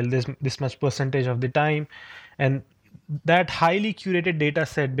sleep well this much percentage of the time. And that highly curated data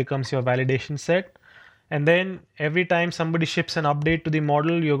set becomes your validation set. And then every time somebody ships an update to the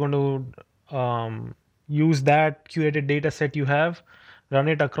model, you're going to use that curated data set you have, run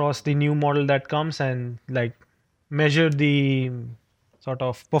it across the new model that comes, and like measure the sort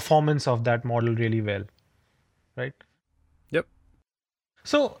of performance of that model really well, right? Yep.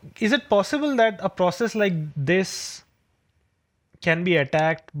 So is it possible that a process like this can be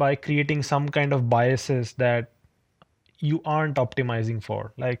attacked by creating some kind of biases that you aren't optimizing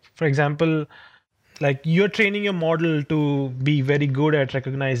for? Like, for example, like you're training your model to be very good at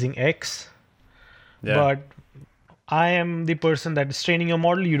recognizing X, but I am the person that is training your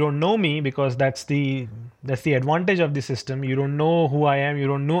model. You don't know me, because that's the advantage of the system. You don't know who I am. You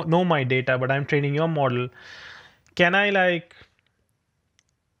don't know my data, but I'm training your model. Can I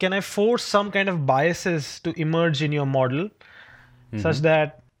force some kind of biases to emerge in your model, such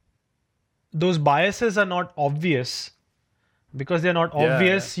that those biases are not obvious? Because they're not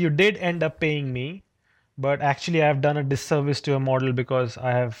obvious, you did end up paying me, but actually I've done a disservice to your model because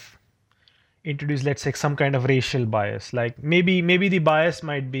I have introduce, let's say, some kind of racial bias. Like maybe the bias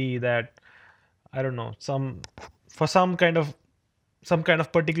might be that, I don't know, some kind of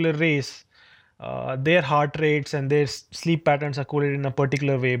particular race, their heart rates and their sleep patterns are correlated in a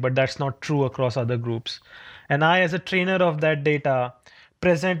particular way, but that's not true across other groups. And I, as a trainer of that data,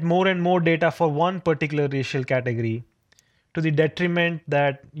 present more and more data for one particular racial category, to the detriment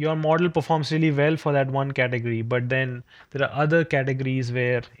that your model performs really well for that one category, but then there are other categories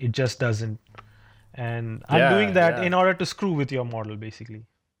where it just doesn't. And I'm doing that in order to screw with your model, basically.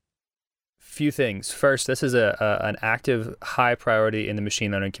 Few things. First, this is an active, high priority in the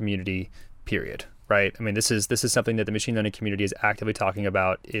machine learning community, period. Right? I mean, this is something that the machine learning community is actively talking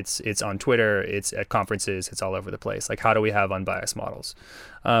about. It's on Twitter, it's at conferences, it's all over the place. Like, how do we have unbiased models?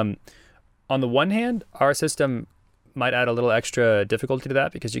 On the one hand, our system might add a little extra difficulty to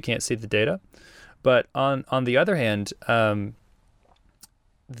that because you can't see the data. But on the other hand,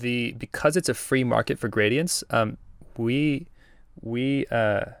 because it's a free market for gradients, we've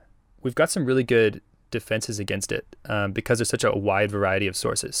got some really good defenses against it, because there's such a wide variety of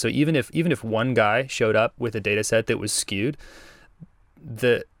sources. So even if one guy showed up with a data set that was skewed,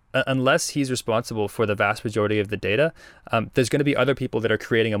 unless he's responsible for the vast majority of the data, there's going to be other people that are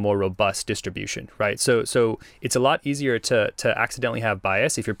creating a more robust distribution, right? So it's a lot easier to accidentally have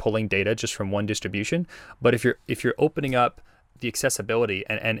bias if you're pulling data just from one distribution. But if you're opening up the accessibility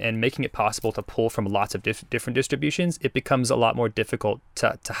and making it possible to pull from lots of different distributions, it becomes a lot more difficult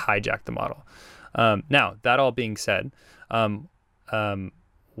to hijack the model. Now, that all being said,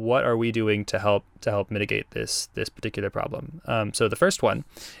 what are we doing to help mitigate this particular problem? So the first one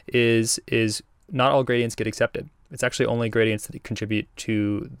is not all gradients get accepted. It's actually only gradients that contribute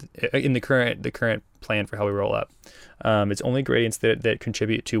to in the current plan for how we roll up. It's only gradients that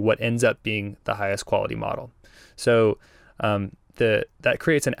contribute to what ends up being the highest quality model. So that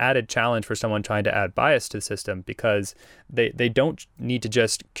creates an added challenge for someone trying to add bias to the system, because they don't need to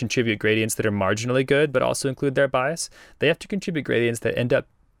just contribute gradients that are marginally good but also include their bias. They have to contribute gradients that end up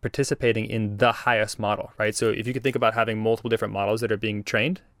participating in the highest model, right? So if you could think about having multiple different models that are being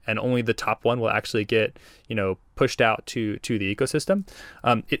trained, and only the top one will actually get, pushed out to the ecosystem,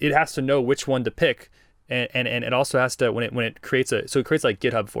 it has to know which one to pick and it also has to when it creates it creates like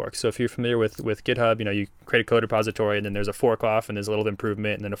GitHub forks. So if you're familiar with GitHub, you create a code repository and then there's a fork off and there's a little bit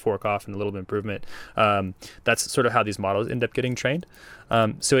improvement and then a fork off and a little bit improvement. That's sort of how these models end up getting trained.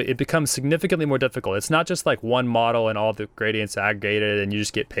 So it becomes significantly more difficult. It's not just like one model and all the gradients aggregated and you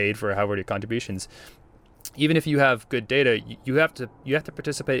just get paid for however your contributions. Even if you have good data, you have to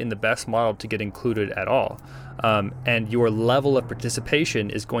participate in the best model to get included at all, and your level of participation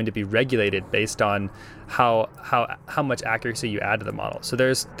is going to be regulated based on how much accuracy you add to the model. So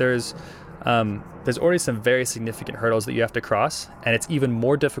there's already some very significant hurdles that you have to cross, and it's even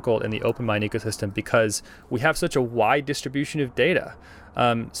more difficult in the OpenMind ecosystem because we have such a wide distribution of data.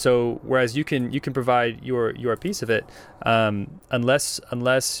 So whereas you can provide your piece of it,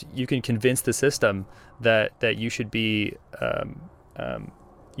 unless you can convince the system that you should be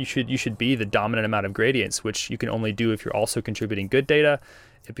you should be the dominant amount of gradients, which you can only do if you're also contributing good data,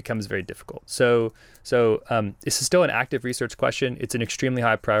 it becomes very difficult. So this is still an active research question. It's an extremely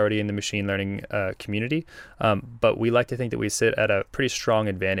high priority in the machine learning community, but we like to think that we sit at a pretty strong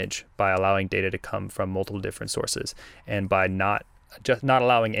advantage by allowing data to come from multiple different sources and by not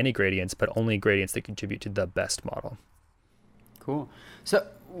allowing any gradients, but only gradients that contribute to the best model. Cool. So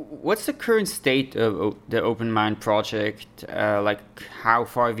what's the current state of the OpenMind project? Like, how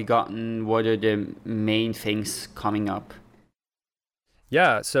far have you gotten? What are the main things coming up?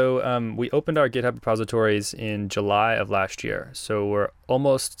 Yeah, so we opened our GitHub repositories in July of last year. So we're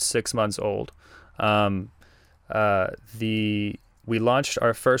almost 6 months old. We launched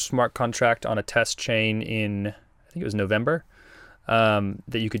our first smart contract on a test chain in, I think it was November,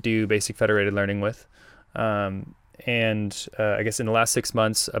 that you could do basic federated learning with. And I guess in the last 6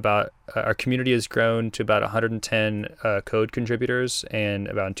 months, our community has grown to about 110 code contributors and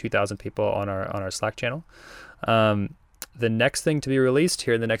about 2,000 people on our Slack channel. The next thing to be released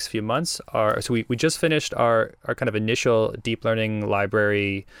here in the next few months we just finished our kind of initial deep learning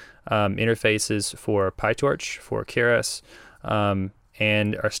library interfaces for PyTorch, for Keras,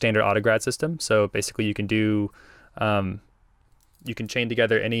 and our standard autograd system. So basically you can chain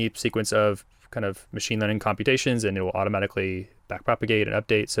together any sequence of kind of machine learning computations and it will automatically backpropagate and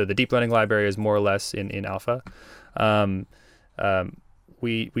update. So the deep learning library is more or less in alpha.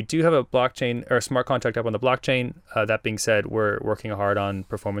 We do have a blockchain or a smart contract up on the blockchain. That being said, we're working hard on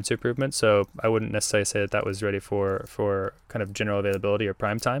performance improvement. So I wouldn't necessarily say that was ready for kind of general availability or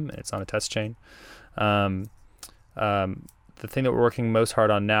prime time. It's on a test chain. The thing that we're working most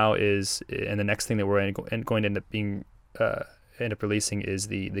hard on now is, and the next thing that we're going to end up releasing is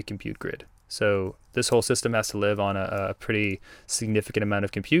the compute grid. So this whole system has to live on a pretty significant amount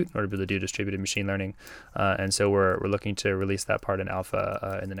of compute in order to be able to do distributed machine learning. And so we're looking to release that part in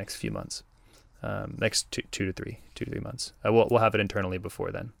alpha in the next few months, next two to three months. We'll have it internally before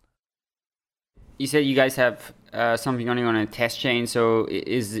then. You said you guys have something running on a test chain. So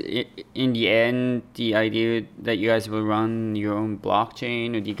is it, in the end, the idea that you guys will run your own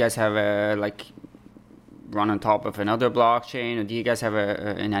blockchain, or do you guys have run on top of another blockchain, or do you guys have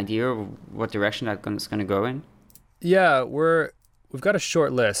an idea of what direction that's going to go in? Yeah, we've got a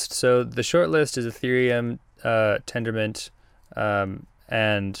short list. So the short list is Ethereum, Tendermint,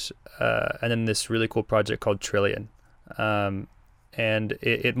 and then this really cool project called Trillion. And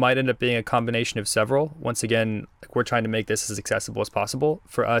it might end up being a combination of several. Once again, we're trying to make this as accessible as possible.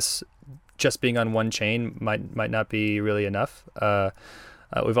 For us, just being on one chain might not be really enough.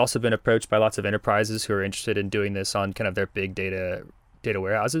 We've also been approached by lots of enterprises who are interested in doing this on kind of their big data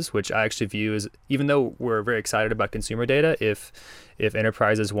warehouses, which I actually view as, even though we're very excited about consumer data, if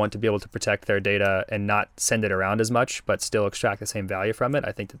enterprises want to be able to protect their data and not send it around as much, but still extract the same value from it,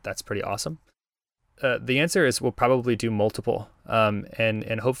 I think that's pretty awesome. The answer is we'll probably do multiple.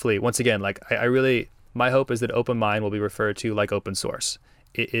 And hopefully, once again, my hope is that OpenMind will be referred to like open source.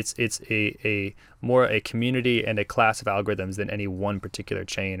 It's a more a community and a class of algorithms than any one particular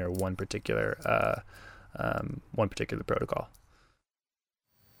chain or one particular protocol.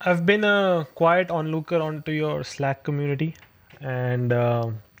 I've been a quiet onlooker onto your Slack community, and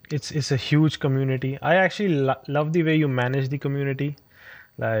it's a huge community. I actually love the way you manage the community.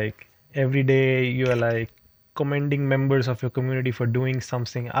 Like every day you are like commending members of your community for doing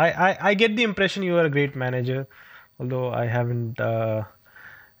something. I get the impression you are a great manager, although I haven't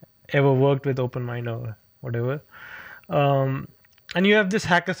ever worked with OpenMind or whatever. And you have this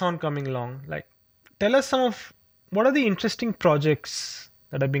hackathon coming along. Like, tell us what are the interesting projects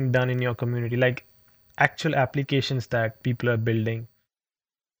that are being done in your community, like actual applications that people are building.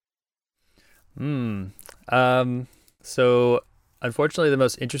 So unfortunately, the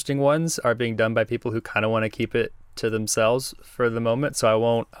most interesting ones are being done by people who kind of want to keep it to themselves for the moment, so I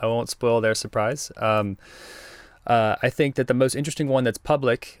won't spoil their surprise. I think that the most interesting one that's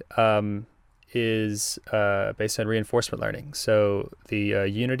public is based on reinforcement learning. So the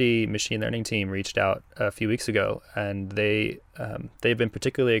Unity machine learning team reached out a few weeks ago, and they've been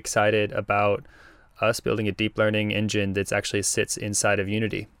particularly excited about us building a deep learning engine that actually sits inside of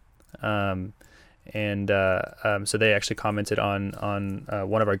Unity. So they actually commented on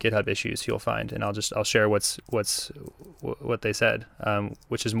one of our GitHub issues you'll find, and I'll share what they said,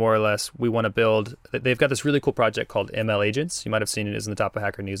 which is more or less we want to build. They've got this really cool project called ML Agents. You might have seen it is in the top of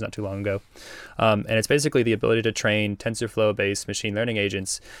Hacker News not too long ago, and it's basically the ability to train TensorFlow based machine learning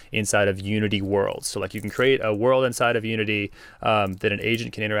agents inside of Unity worlds. So like you can create a world inside of Unity that an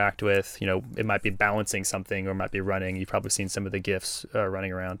agent can interact with. You know, it might be balancing something or it might be running. You've probably seen some of the GIFs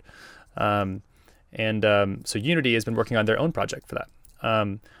running around. So Unity has been working on their own project for that.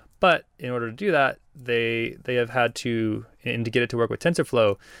 But in order to do that, they have had to, and to get it to work with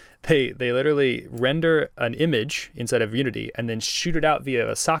TensorFlow, they literally render an image inside of Unity and then shoot it out via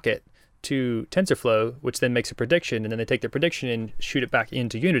a socket to TensorFlow, which then makes a prediction, and then they take their prediction and shoot it back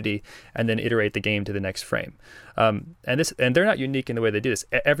into Unity and then iterate the game to the next frame. And they're not unique in the way they do this.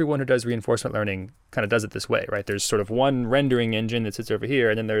 Everyone who does reinforcement learning kind of does it this way, right? There's sort of one rendering engine that sits over here,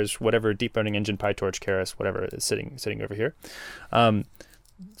 and then there's whatever deep learning engine, PyTorch, Keras, whatever is sitting over here.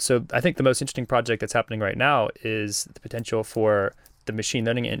 So I think the most interesting project that's happening right now is the potential for the machine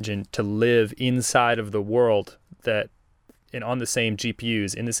learning engine to live inside of the world that and on the same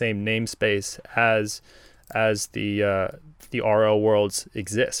GPUs in the same namespace as the RL worlds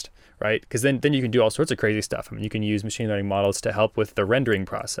exist, right? Because then you can do all sorts of crazy stuff. I mean, you can use machine learning models to help with the rendering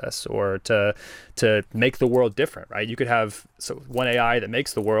process or to make the world different, right? You could have one AI that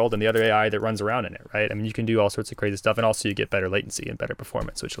makes the world and the other AI that runs around in it, right? I mean, you can do all sorts of crazy stuff, and also you get better latency and better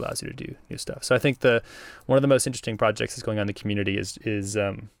performance, which allows you to do new stuff. So I think one of the most interesting projects that's going on in the community is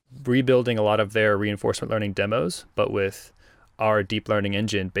rebuilding a lot of their reinforcement learning demos, but with our deep learning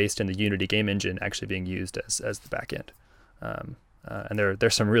engine based in the Unity game engine actually being used as the backend. And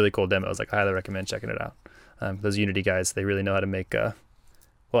there's some really cool demos. Like I highly recommend checking it out. Those Unity guys, they really know how to make they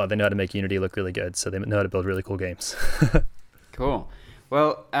know how to make Unity look really good. So they know how to build really cool games. Cool.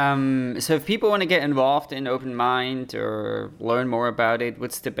 Well, so if people want to get involved in OpenMind or learn more about it,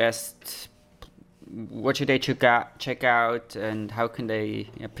 what should they check out, and how can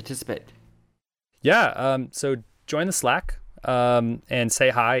they participate? Yeah. So join the Slack. And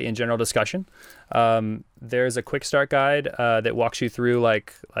say hi in general discussion. There's a quick start guide that walks you through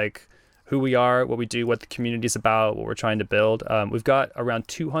like who we are, what we do, what the community is about, what we're trying to build. We've got around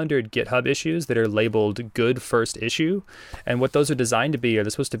 200 GitHub issues that are labeled good first issue. And what those are designed to be they're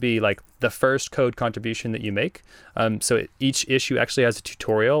supposed to be like the first code contribution that you make. So each issue actually has a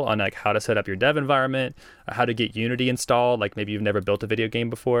tutorial on like how to set up your dev environment, how to get Unity installed, like maybe you've never built a video game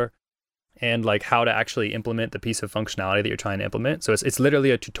before, and like how to actually implement the piece of functionality that you're trying to implement. So it's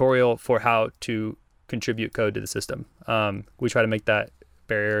literally a tutorial for how to contribute code to the system. We try to make that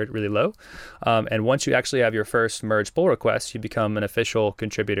barrier really low. And once you actually have your first merge pull request, you become an official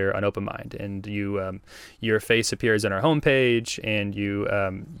contributor on OpenMind, and your face appears on our homepage, and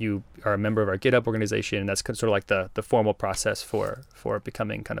you are a member of our GitHub organization. And that's sort of like the formal process for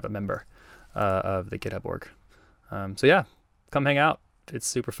becoming kind of a member of the GitHub org. So yeah, come hang out. It's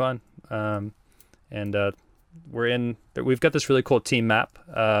super fun. We've got this really cool team map,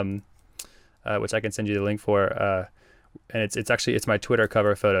 which I can send you the link for. And it's my Twitter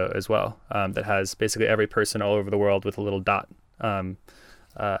cover photo as well, that has basically every person all over the world with a little dot,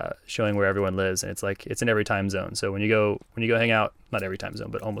 showing where everyone lives. And it's in every time zone. So when you go hang out, not every time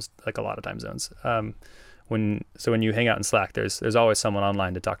zone, but almost like a lot of time zones. When you hang out in Slack, there's always someone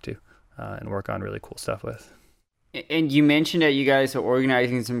online to talk to, and work on really cool stuff with. And you mentioned that you guys are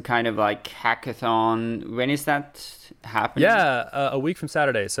organizing some kind of like hackathon. When is that happening? Yeah, a week from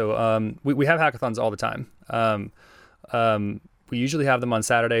Saturday. So we have hackathons all the time. We usually have them on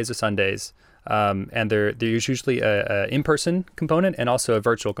Saturdays or Sundays. And there's usually a in-person component and also a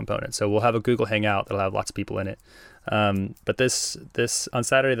virtual component. So we'll have a Google Hangout that'll have lots of people in it. But this on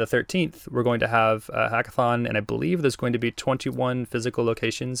Saturday the 13th, we're going to have a hackathon, and I believe there's going to be 21 physical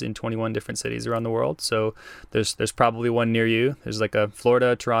locations in 21 different cities around the world. So there's probably one near you. There's like a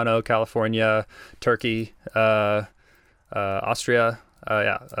Florida, Toronto, California, Turkey, Austria,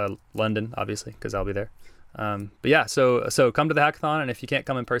 London, obviously, because I'll be there. But yeah, so come to the hackathon, and if you can't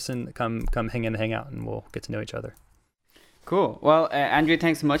come in person, come hang out, and we'll get to know each other. Cool. Well, Andrew,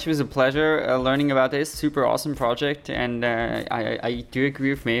 thanks so much. It was a pleasure learning about this super awesome project, and I do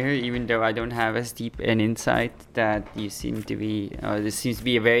agree with Meher, even though I don't have as deep an insight, that you seem to be. This seems to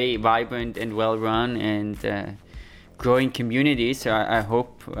be a very vibrant and well run and growing community. So I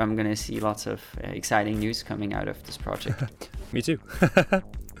hope I'm going to see lots of exciting news coming out of this project. Me too.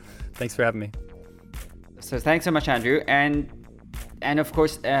 Thanks for having me. So thanks so much, Andrew. And of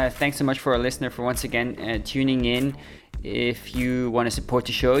course, thanks so much for our listener for once again tuning in. If you want to support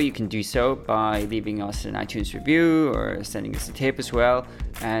the show, you can do so by leaving us an iTunes review or sending us a tip as well.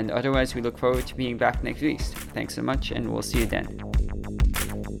 And otherwise, we look forward to being back next week. Thanks so much, and we'll see you then.